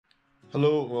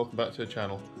Hello and welcome back to the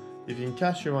channel. If you can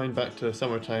cast your mind back to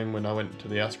summertime when I went to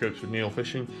the Ascrops with Neil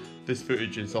fishing, this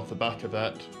footage is off the back of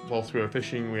that. Whilst we were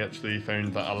fishing, we actually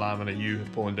found that a lamb and a ewe had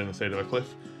fallen down the side of a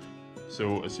cliff.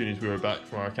 So as soon as we were back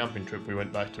from our camping trip, we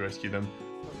went back to rescue them.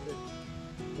 Okay.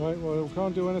 Right, well, we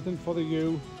can't do anything for the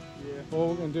ewe. Yeah. All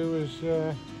we can do is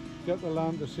get the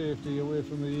lamb to safety away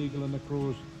from the eagle and the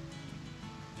crows.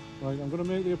 Right, I'm going to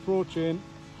make the approach in.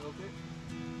 Okay.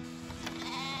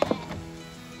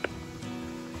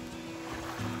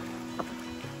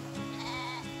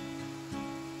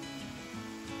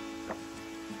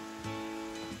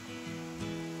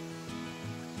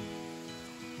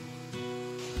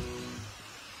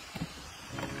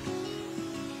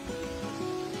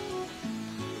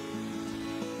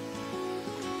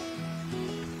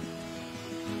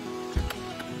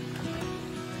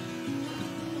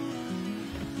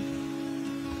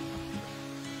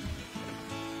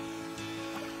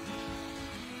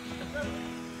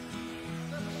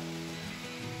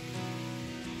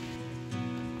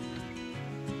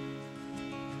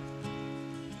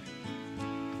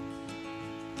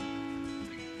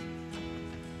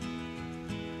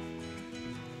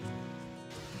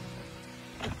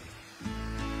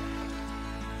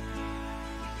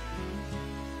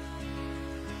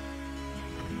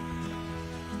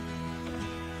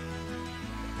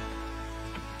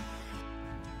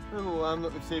 Little lamb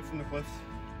that we've saved from the cliffs.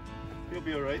 He'll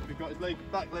be alright. We've got his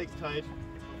back legs tied.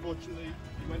 Unfortunately,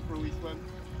 he went for a wee swim.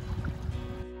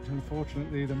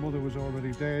 Unfortunately, the mother was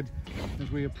already dead. As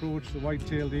we approached, the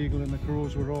white-tailed eagle and the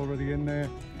crows were already in there.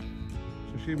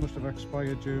 So she must have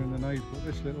expired during the night. But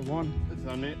this little one,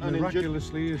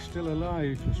 miraculously, is still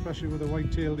alive, especially with a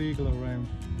white-tailed eagle around.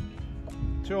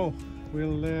 So,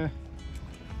 we'll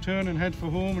turn and head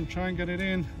for home and try and get it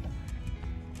in,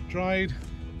 dried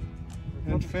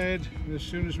and fed as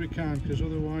soon as we can, because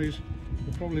otherwise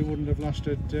we probably wouldn't have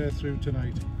lasted through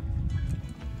tonight.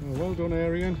 Well done,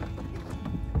 Arian.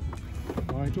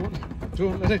 Right,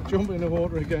 don't let it jump in the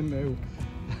water again now.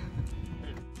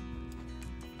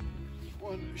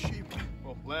 One sheep,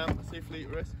 well, lamb safely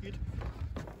rescued.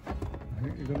 I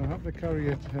think you're going to have to carry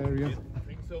it, Arian. Yeah, I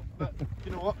think so, but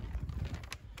you know what?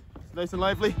 It's nice and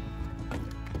lively.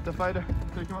 The fighter,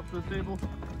 take him up to the stable.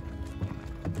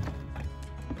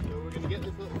 So we're going to get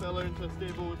this little fella into a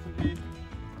stable with some feed,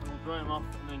 and we'll dry him off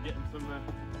and then get him some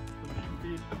sheep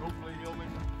feed, and hopefully he'll make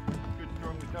a good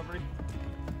strong recovery.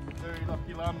 Very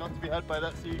lucky lamb not to be had by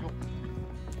that seagull.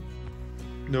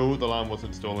 No, the lamb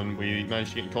wasn't stolen. We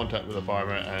managed to get in contact with the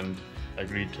farmer and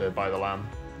agreed to buy the lamb.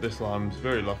 This lamb's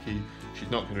very lucky. She's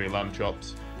not going to be lamb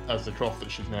chops, as the trough that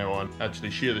she's now on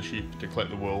actually shear the sheep to collect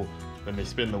the wool, then they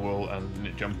spin the wool and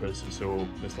knit jumpers, so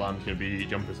this lamb's going to be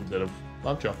jumpers instead of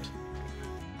lamb chops.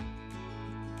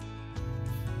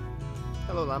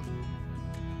 Hello lamb,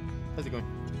 how's it going?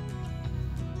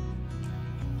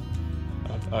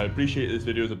 I appreciate this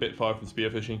video is a bit far from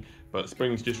spearfishing, but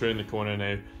spring's just round the corner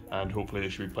now and hopefully there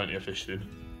should be plenty of fish soon.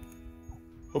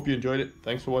 Hope you enjoyed it,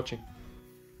 thanks for watching.